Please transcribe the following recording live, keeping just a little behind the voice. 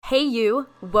Hey you,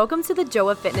 welcome to the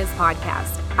Joa Fitness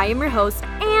Podcast. I am your host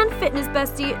and fitness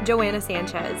bestie, Joanna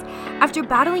Sanchez. After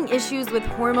battling issues with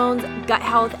hormones, gut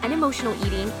health, and emotional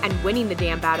eating, and winning the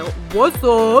damn battle, what's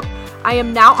up? I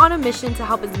am now on a mission to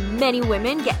help as many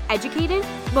women get educated,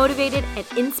 motivated, and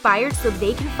inspired so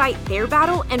they can fight their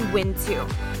battle and win too.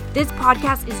 This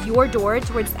podcast is your door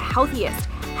towards the healthiest,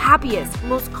 happiest,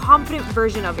 most confident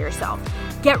version of yourself.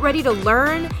 Get ready to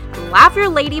learn, laugh your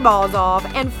lady balls off,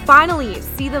 and finally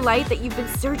see the light that you've been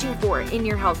searching for in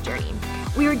your health journey.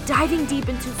 We are diving deep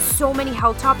into so many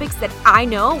health topics that I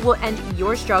know will end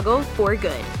your struggle for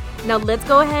good. Now let's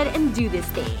go ahead and do this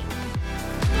thing.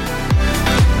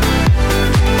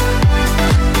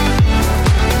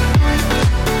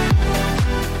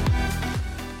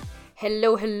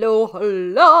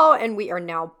 Hello, and we are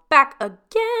now back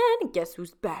again. Guess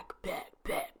who's back again.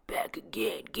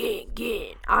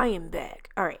 I am back.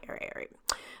 All right.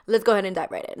 Let's go ahead and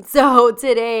dive right in. So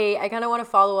today, I kind of want to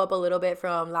follow up a little bit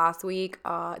from last week.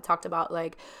 I talked about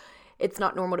it's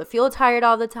not normal to feel tired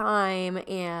all the time,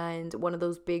 and one of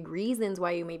those big reasons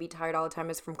why you may be tired all the time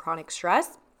is from chronic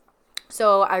stress.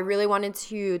 So I really wanted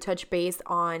to touch base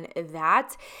on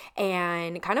that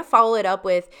and kind of follow it up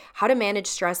with how to manage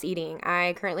stress eating.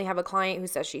 I currently have a client who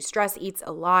says she stress eats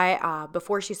a lot.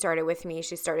 Before she started with me,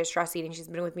 she started stress eating. She's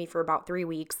been with me for about 3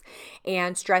 weeks,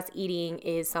 and stress eating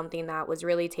is something that was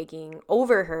really taking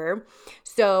over her.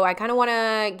 So I kind of want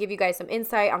to give you guys some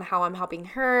insight on how I'm helping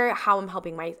her, how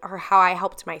I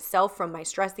helped myself from my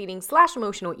stress eating /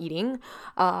 emotional eating.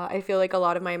 I feel like a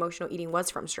lot of my emotional eating was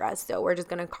from stress, so we're just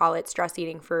going to call it stress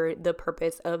eating for the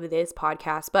purpose of this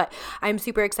podcast. But I'm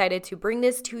super excited to bring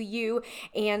this to you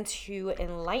and to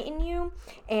enlighten you.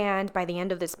 And by the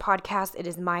end of this podcast, it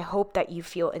is my hope that you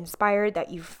feel inspired, that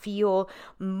you feel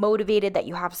motivated, that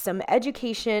you have some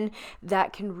education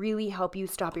that can really help you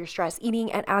stop your stress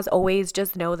eating. And as always,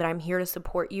 just know that I'm here to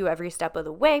support you every step of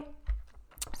the way.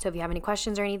 So if you have any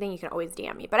questions or anything, you can always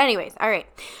DM me. But anyways, all right.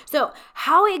 So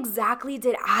how exactly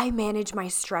did I manage my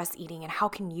stress eating, and how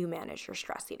can you manage your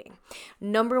stress eating?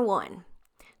 Number 1,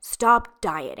 stop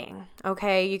dieting.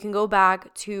 Okay. You can go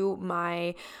back to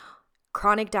my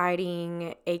chronic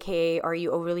dieting, aka Are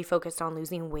You Overly Focused on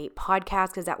Losing Weight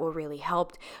podcast, because that will really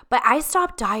help. But I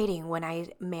stopped dieting when I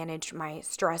managed my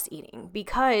stress eating,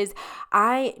 because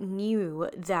I knew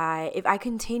that if I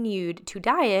continued to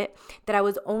diet, that I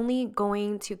was only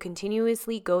going to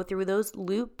continuously go through those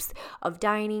loops of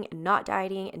dieting and not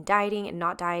dieting and dieting and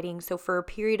not dieting. So for a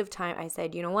period of time, I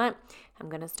said, you know what? I'm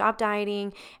going to stop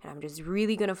dieting, and I'm just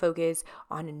really going to focus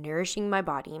on nourishing my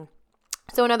body.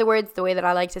 So in other words, the way that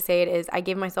I like to say it is I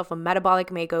gave myself a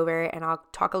metabolic makeover, and I'll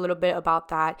talk a little bit about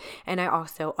that. And I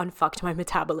also unfucked my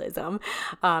metabolism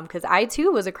because I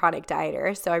too was a chronic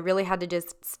dieter. So I really had to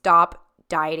just stop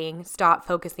dieting, stop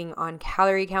focusing on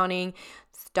calorie counting,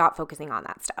 stop focusing on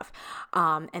that stuff.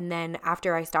 And then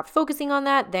after I stopped focusing on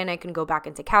that, then I can go back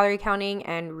into calorie counting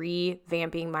and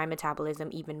revamping my metabolism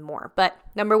even more. But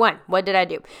number 1, what did I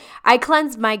do? I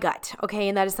cleansed my gut. Okay.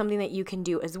 And that is something that you can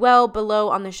do as well. Below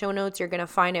on the show notes, you're going to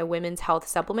find a women's health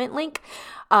supplement link,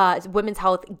 women's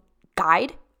health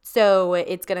guide. So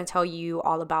it's going to tell you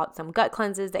all about some gut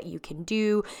cleanses that you can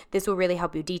do. This will really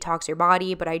help you detox your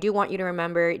body. But I do want you to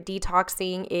remember,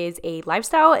 detoxing is a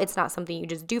lifestyle. It's not something you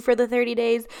just do for the 30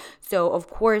 days. So of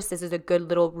course, this is a good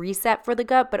little reset for the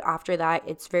gut. But after that,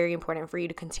 it's very important for you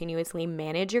to continuously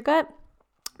manage your gut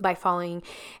by following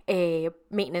a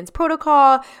maintenance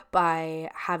protocol, by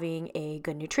having a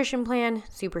good nutrition plan.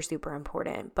 Super, super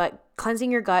important. But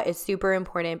cleansing your gut is super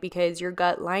important, because your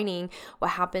gut lining,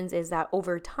 what happens is that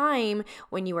over time,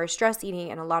 when you are stress eating,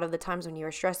 and a lot of the times when you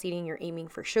are stress eating, you're aiming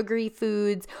for sugary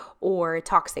foods or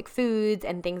toxic foods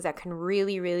and things that can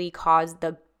really, really cause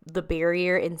the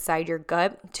barrier inside your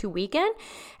gut to weaken.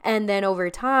 And then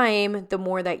over time, the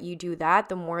more that you do that,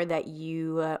 the more that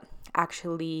you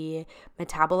actually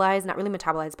metabolize, not really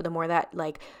metabolize, but the more that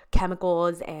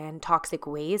chemicals and toxic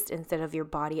waste, instead of your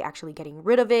body actually getting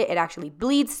rid of it, it actually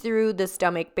bleeds through the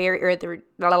stomach barrier,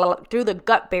 through the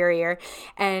gut barrier,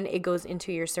 and it goes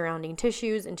into your surrounding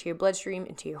tissues, into your bloodstream,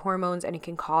 into your hormones, and it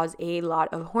can cause a lot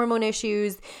of hormone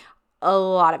issues, a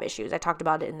lot of issues. I talked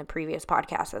about it in the previous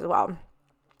podcast as well.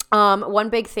 One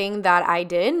big thing that I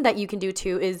did that you can do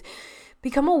too is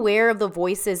Become aware of the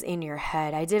voices in your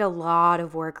head. I did a lot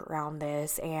of work around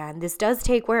this, and this does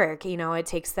take work. It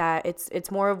takes that,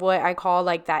 it's more of what I call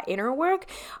like that inner work.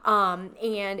 And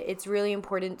it's really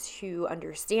important to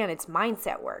understand it's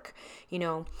mindset work.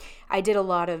 I did a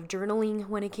lot of journaling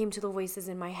when it came to the voices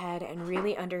in my head and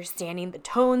really understanding the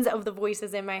tones of the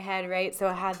voices in my head, right? So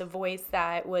I had the voice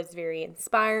that was very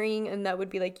inspiring and that would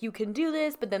be like, you can do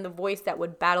this, but then the voice that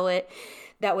would battle it,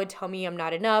 that would tell me I'm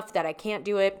not enough, that I can't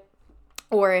do it.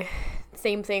 Or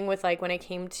same thing with like when it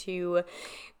came to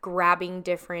grabbing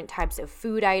different types of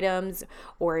food items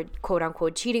or quote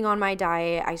unquote cheating on my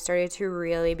diet, I started to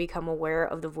really become aware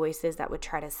of the voices that would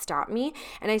try to stop me.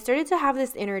 And I started to have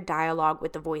this inner dialogue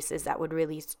with the voices that would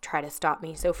really try to stop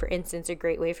me. So for instance, a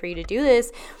great way for you to do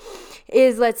this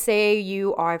is, let's say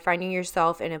you are finding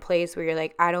yourself in a place where you're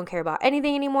like, I don't care about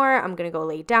anything anymore. I'm going to go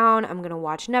lay down. I'm going to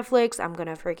watch Netflix. I'm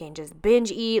going to freaking just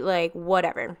binge eat, like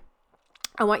whatever.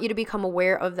 I want you to become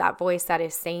aware of that voice that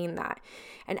is saying that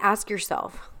and ask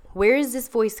yourself, where is this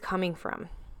voice coming from?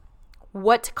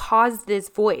 What caused this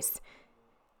voice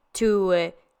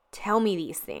to tell me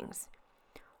these things?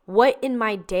 What in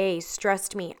my day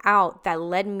stressed me out that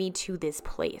led me to this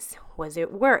place? Was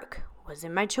it work? Was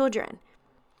it my children?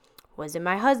 Was it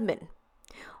my husband?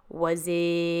 Was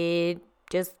it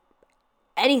just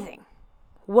anything?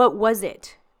 What was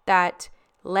it that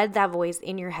led that voice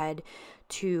in your head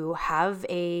to have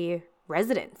a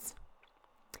residence?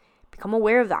 Become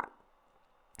aware of that.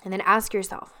 And then ask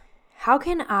yourself, how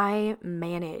can I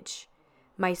manage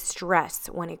my stress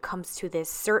when it comes to this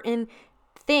certain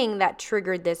thing that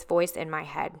triggered this voice in my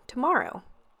head tomorrow?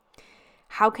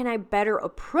 How can I better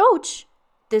approach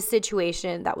this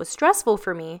situation that was stressful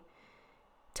for me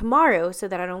tomorrow so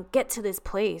that I don't get to this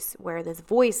place where this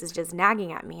voice is just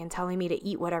nagging at me and telling me to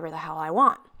eat whatever the hell I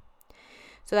want?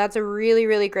 So that's a really,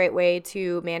 really great way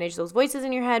to manage those voices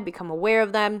in your head, become aware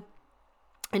of them,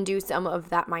 and do some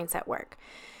of that mindset work.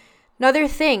 Another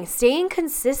thing, staying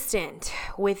consistent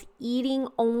with eating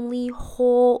only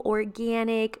whole,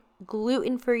 organic,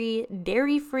 gluten-free,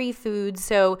 dairy-free foods.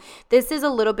 So this is a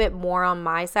little bit more on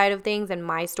my side of things and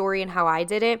my story and how I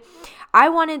did it. I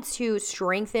wanted to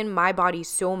strengthen my body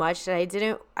so much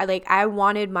that I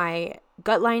wanted my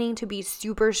gut lining to be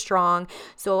super strong.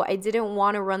 So I didn't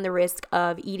want to run the risk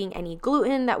of eating any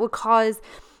gluten that would cause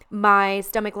my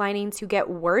stomach lining to get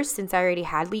worse, since I already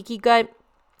had leaky gut.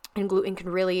 And gluten can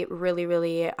really, really,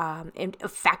 really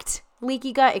affect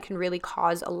leaky gut. It can really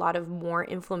cause a lot of more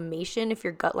inflammation if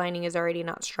your gut lining is already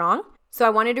not strong. So I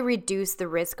wanted to reduce the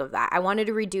risk of that. I wanted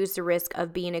to reduce the risk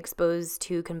of being exposed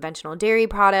to conventional dairy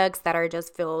products that are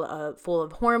just full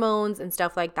of hormones and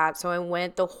stuff like that. So I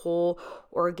went the whole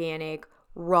organic,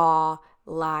 raw,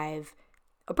 live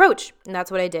approach. And that's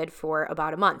what I did for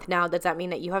about a month. Now, does that mean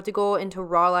that you have to go into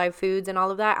raw, live foods and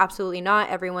all of that? Absolutely not.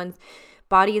 Everyone's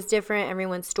body is different.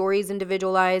 Everyone's story is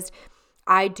individualized.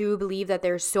 I do believe that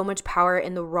there's so much power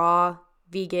in the raw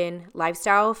vegan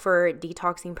lifestyle for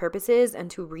detoxing purposes and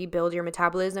to rebuild your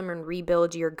metabolism and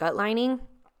rebuild your gut lining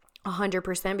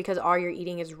 100%, because all you're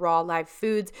eating is raw live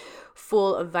foods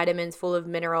full of vitamins, full of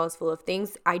minerals, full of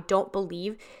things. I don't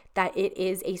believe that it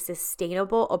is a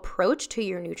sustainable approach to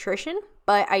your nutrition,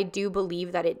 but I do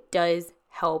believe that it does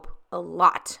help a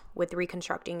lot with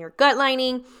reconstructing your gut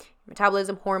lining,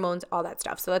 metabolism, hormones, all that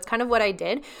stuff. So that's kind of what I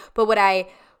did. But what I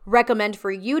recommend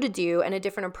for you to do, and a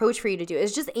different approach for you to do,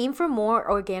 is just aim for more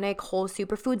organic, whole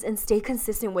superfoods and stay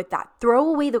consistent with that. Throw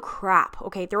away the crap,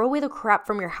 okay? Throw away the crap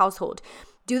from your household.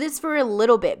 Do this for a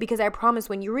little bit, because I promise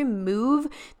when you remove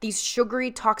these sugary,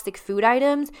 toxic food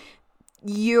items,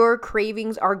 your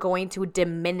cravings are going to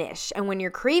diminish. And when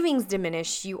your cravings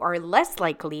diminish, you are less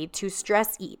likely to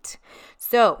stress eat.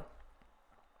 So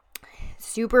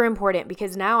super important,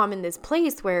 because now I'm in this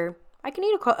place where I can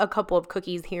eat a couple of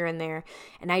cookies here and there,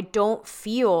 and I don't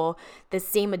feel the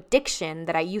same addiction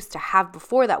that I used to have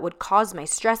before that would cause my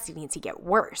stress eating to get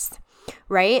worse,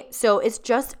 right? So it's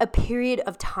just a period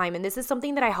of time, and this is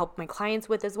something that I help my clients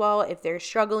with as well if they're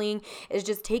struggling, is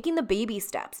just taking the baby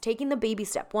steps,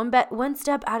 one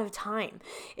step at a time.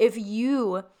 If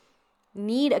you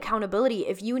need accountability,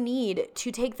 if you need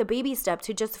to take the baby step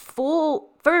to just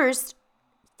first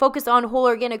focus on whole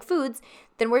organic foods,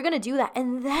 then we're going to do that.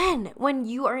 And then when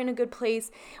you are in a good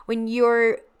place, when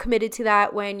you're committed to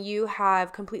that, when you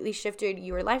have completely shifted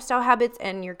your lifestyle habits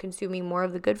and you're consuming more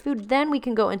of the good food, then we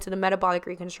can go into the metabolic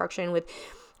reconstruction with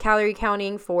calorie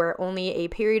counting for only a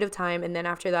period of time. And then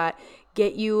after that,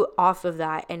 get you off of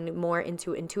that and more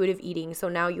into intuitive eating. So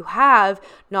now you have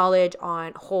knowledge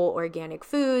on whole organic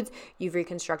foods. You've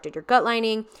reconstructed your gut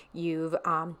lining. You've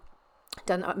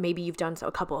maybe you've done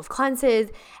a couple of cleanses,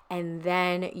 and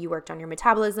then you worked on your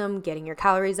metabolism, getting your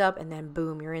calories up, and then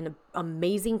boom, you're in an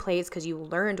amazing place because you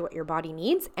learned what your body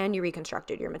needs and you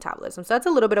reconstructed your metabolism. So that's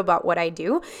a little bit about what I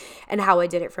do and how I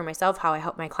did it for myself, how I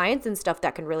help my clients, and stuff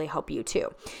that can really help you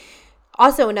too.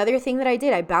 Also, another thing that I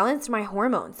did, I balanced my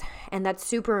hormones, and that's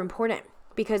super important.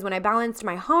 Because when I balanced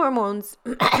my hormones,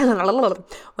 I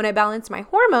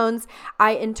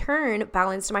in turn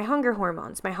balanced my hunger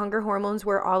hormones. My hunger hormones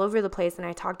were all over the place, and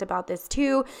I talked about this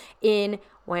too in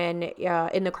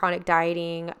the chronic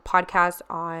dieting podcast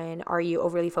on Are You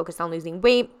Overly Focused on Losing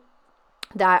Weight?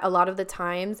 That a lot of the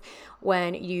times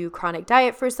when you chronic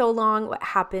diet for so long, what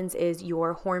happens is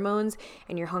your hormones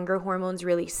and your hunger hormones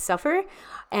really suffer,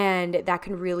 and that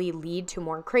can really lead to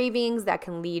more cravings, that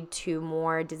can lead to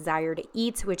more desire to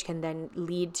eat, which can then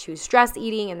lead to stress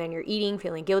eating, and then you're eating,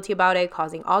 feeling guilty about it,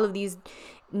 causing all of these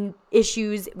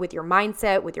issues with your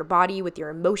mindset, with your body, with your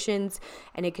emotions,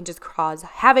 and it can just cause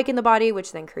havoc in the body,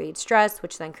 which then creates stress,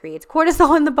 which then creates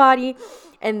cortisol in the body,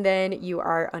 and then you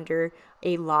are under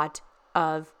a lot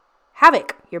of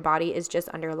havoc. Your body is just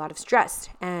under a lot of stress,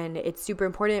 and it's super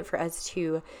important for us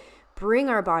to bring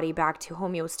our body back to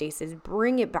homeostasis,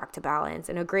 bring it back to balance,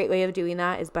 and a great way of doing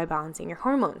that is by balancing your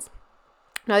hormones.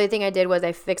 Another thing I did was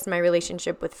I fixed my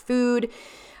relationship with food.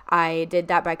 I did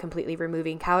that by completely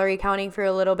removing calorie counting for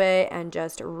a little bit and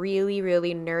just really,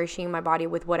 really nourishing my body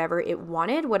with whatever it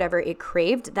wanted, whatever it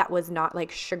craved. That was not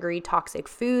like sugary, toxic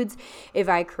foods. If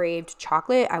I craved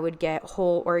chocolate, I would get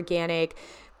whole, organic,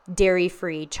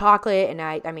 dairy-free chocolate, and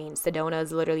I mean Sedona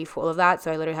is literally full of that,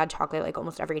 so I literally had chocolate like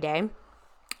almost every day.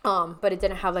 But it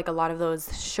didn't have like a lot of those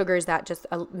sugars that just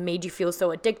made you feel so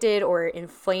addicted or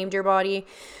inflamed your body.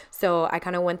 So I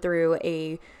kind of went through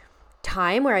a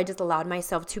time where I just allowed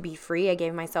myself to be free. I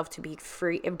gave myself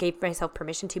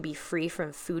permission to be free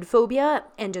from food phobia,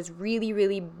 and just really,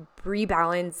 really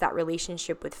rebalance that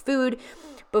relationship with food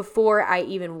before I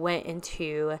even went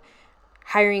into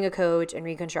hiring a coach and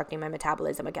reconstructing my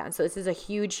metabolism again. So this is a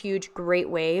huge, huge, great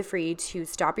way for you to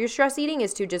stop your stress eating,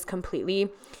 is to just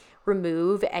completely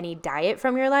remove any diet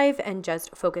from your life and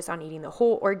just focus on eating the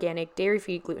whole, organic,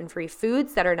 dairy-free, gluten-free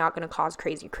foods that are not going to cause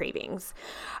crazy cravings.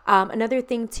 Another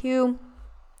thing too,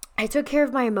 I took care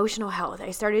of my emotional health.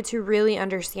 I started to really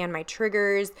understand my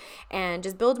triggers and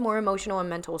just build more emotional and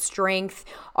mental strength.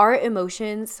 Our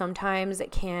emotions sometimes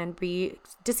can be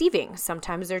deceiving.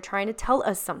 Sometimes they're trying to tell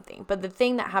us something. But the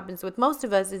thing that happens with most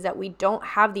of us is that we don't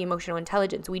have the emotional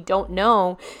intelligence. We don't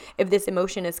know if this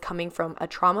emotion is coming from a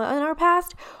trauma in our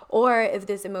past, or if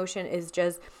this emotion is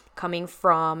just coming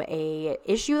from a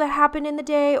issue that happened in the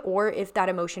day, or if that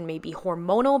emotion may be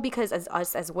hormonal, because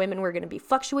as women, we're going to be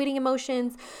fluctuating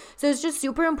emotions. So it's just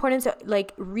super important to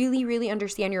like really, really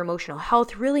understand your emotional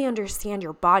health, really understand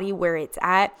your body, where it's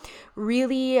at,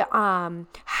 really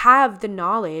have the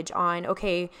knowledge on,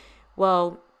 okay,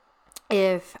 well,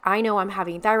 if I know I'm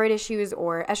having thyroid issues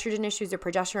or estrogen issues or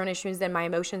progesterone issues, then my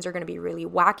emotions are going to be really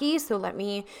wacky. So let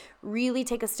me really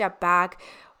take a step back,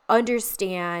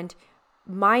 understand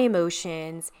my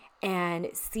emotions, and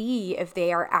see if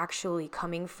they are actually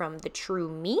coming from the true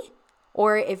me,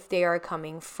 or if they are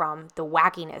coming from the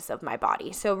wackiness of my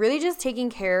body. So really just taking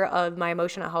care of my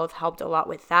emotional health helped a lot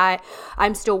with that.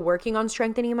 I'm still working on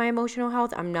strengthening my emotional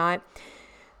health. I'm not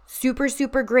super,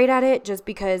 super great at it just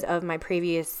because of my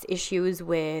previous issues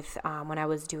with when I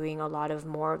was doing a lot of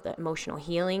more of the emotional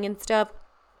healing and stuff.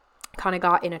 Kind of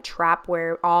got in a trap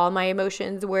where all my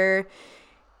emotions were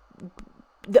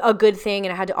a good thing,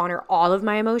 and I had to honor all of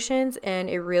my emotions, and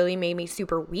it really made me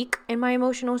super weak in my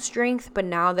emotional strength. But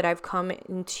now that I've come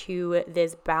into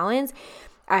this balance,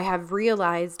 I have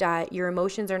realized that your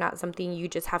emotions are not something you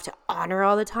just have to honor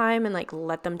all the time and like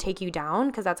let them take you down,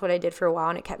 because that's what I did for a while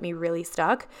and it kept me really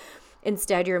stuck.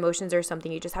 Instead, your emotions are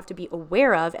something you just have to be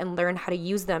aware of and learn how to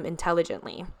use them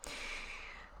intelligently.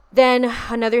 Then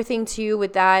another thing too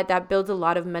with that builds a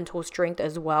lot of mental strength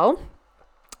as well.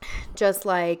 Just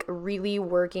like really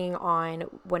working on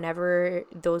whenever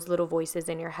those little voices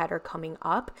in your head are coming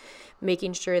up,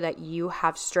 making sure that you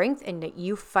have strength and that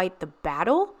you fight the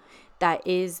battle that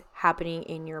is happening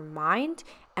in your mind,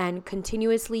 and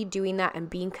continuously doing that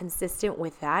and being consistent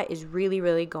with that is really,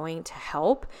 really going to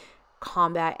help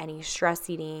combat any stress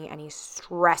eating, any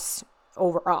stress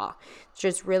overall. It's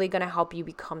just really going to help you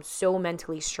become so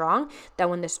mentally strong that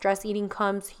when the stress eating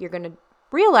comes, you're going to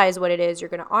realize what it is, you're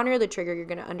going to honor the trigger, you're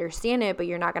going to understand it, but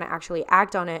you're not going to actually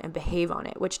act on it and behave on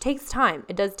it, which takes time.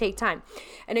 It does take time.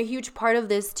 And a huge part of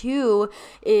this too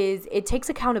is it takes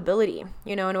accountability.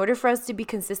 You know, in order for us to be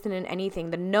consistent in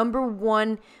anything, the number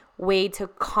one way to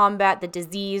combat the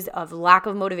disease of lack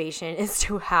of motivation is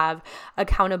to have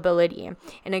accountability.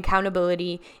 And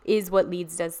accountability is what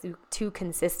leads us to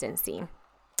consistency.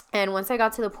 And once I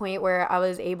got to the point where I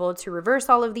was able to reverse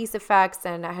all of these effects,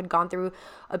 and I had gone through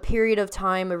a period of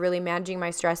time of really managing my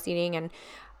stress eating, and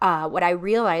what I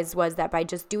realized was that by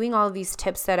just doing all of these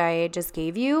tips that I just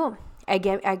gave you,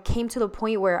 I came to the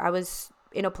point where I was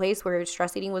in a place where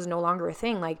stress eating was no longer a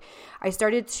thing. Like, I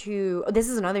started to, this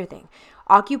is another thing,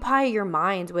 occupy your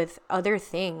mind with other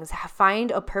things.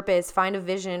 Find a purpose, find a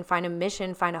vision, find a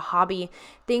mission, find a hobby,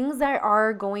 things that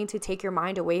are going to take your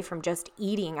mind away from just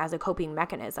eating as a coping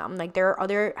mechanism. Like, there are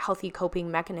other healthy coping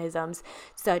mechanisms,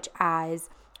 such as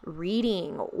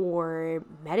reading or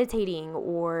meditating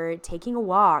or taking a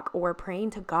walk or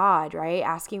praying to God, right?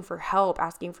 Asking for help,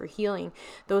 asking for healing.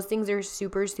 Those things are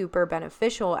super, super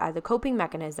beneficial as a coping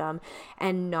mechanism,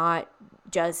 and not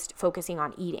just focusing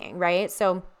on eating, right?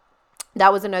 So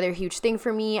that was another huge thing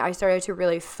for me. I started to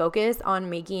really focus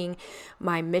on making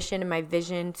my mission and my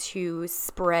vision to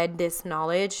spread this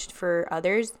knowledge for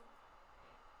others.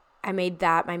 I made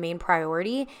that my main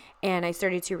priority, and I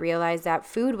started to realize that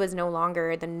food was no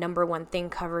longer the number one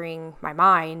thing covering my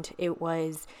mind. It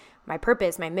was my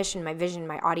purpose, my mission, my vision,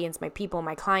 my audience, my people,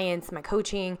 my clients, my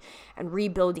coaching, and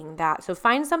rebuilding that. So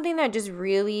find something that just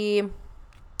really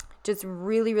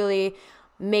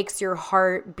makes your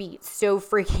heart beat so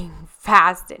freaking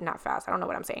fast. Not fast, I don't know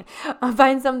what I'm saying.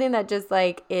 Find something that just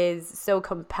like is so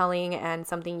compelling and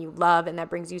something you love and that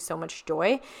brings you so much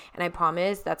joy. And I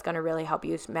promise that's going to really help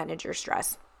you manage your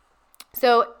stress.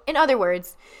 So in other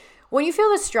words, when you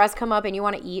feel the stress come up and you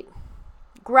want to eat,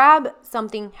 grab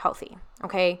something healthy,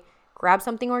 okay? Grab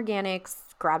something organic,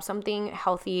 grab something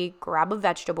healthy, grab a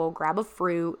vegetable, grab a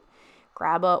fruit,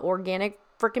 grab a organic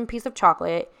freaking piece of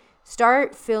chocolate.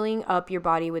 Start filling up your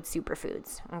body with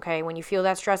superfoods, okay? When you feel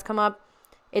that stress come up,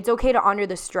 it's okay to honor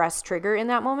the stress trigger in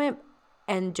that moment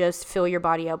and just fill your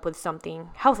body up with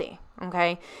something healthy,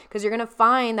 okay? Because you're going to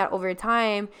find that over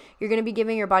time, you're going to be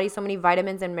giving your body so many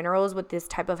vitamins and minerals with this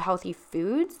type of healthy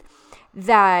foods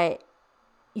that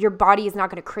your body is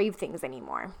not going to crave things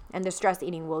anymore, and the stress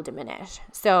eating will diminish.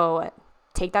 So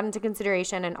take that into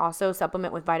consideration, and also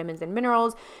supplement with vitamins and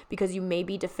minerals, because you may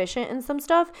be deficient in some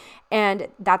stuff, and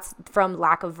that's from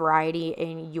lack of variety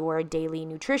in your daily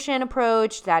nutrition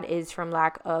approach. That is from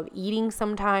lack of eating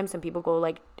sometimes. Some people go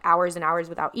like hours and hours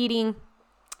without eating,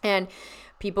 and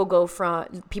people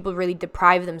really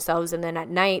deprive themselves, and then at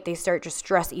night they start just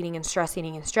stress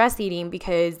eating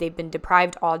because they've been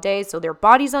deprived all day. So their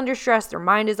body's under stress, their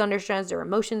mind is under stress, their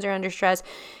emotions are under stress,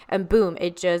 and boom,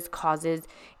 it just causes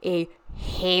a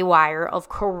haywire of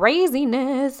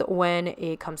craziness when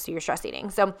it comes to your stress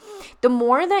eating. So the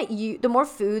more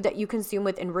food that you consume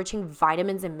with enriching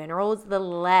vitamins and minerals, the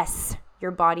less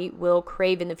your body will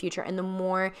crave in the future, and the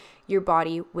more your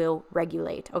body will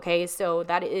regulate. Okay, so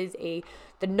that is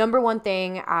the number one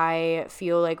thing I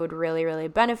feel like would really, really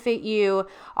benefit you.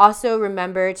 Also,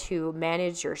 remember to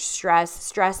manage your stress.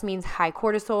 Stress means high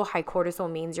cortisol. High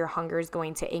cortisol means your hunger is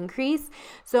going to increase.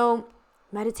 So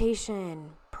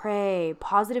meditation, pray,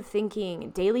 positive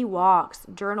thinking, daily walks,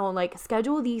 journal, like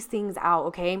schedule these things out,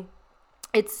 okay?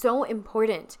 It's so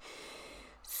important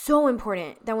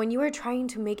that when you are trying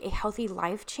to make a healthy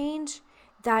life change,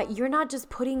 that you're not just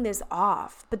putting this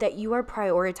off, but that you are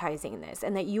prioritizing this,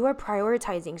 and that you are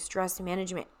prioritizing stress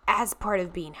management as part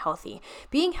of being healthy.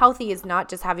 Being healthy is not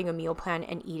just having a meal plan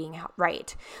and eating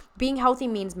right. Being healthy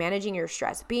means managing your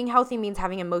stress. Being healthy means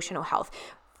having emotional health,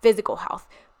 physical health,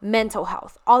 mental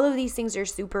health. All of these things are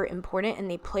super important, and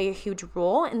they play a huge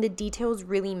role, and the details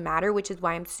really matter, which is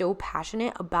why I'm so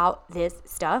passionate about this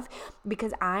stuff,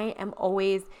 because I am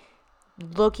always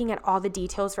looking at all the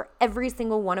details for every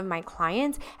single one of my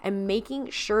clients and making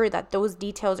sure that those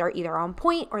details are either on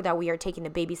point or that we are taking the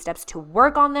baby steps to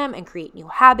work on them and create new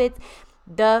habits.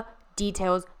 The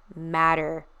details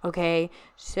matter, okay?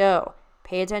 So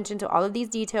pay attention to all of these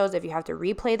details. If you have to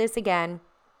replay this again,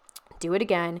 do it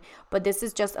again. But this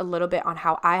is just a little bit on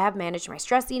how I have managed my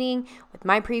stress eating with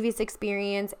my previous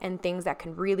experience, and things that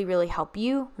can really, really help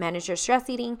you manage your stress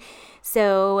eating.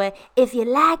 So if you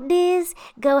like this,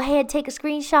 go ahead, take a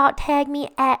screenshot, tag me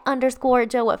at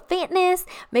 _Joa Fitness.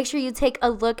 Make sure you take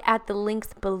a look at the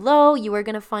links below. You are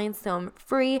going to find some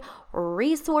free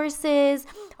resources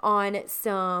on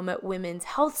some women's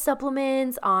health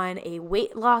supplements, on a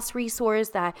weight loss resource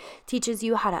that teaches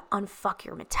you how to unfuck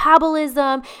your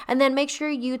metabolism, and then make sure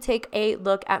you take a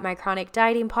look at my chronic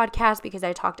dieting podcast, because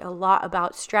I talked a lot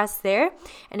about stress there,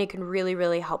 and it can really,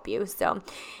 really help you. So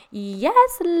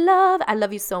yes, love, I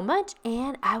love you so much,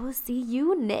 and I will see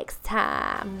you next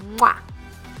time. Mwah.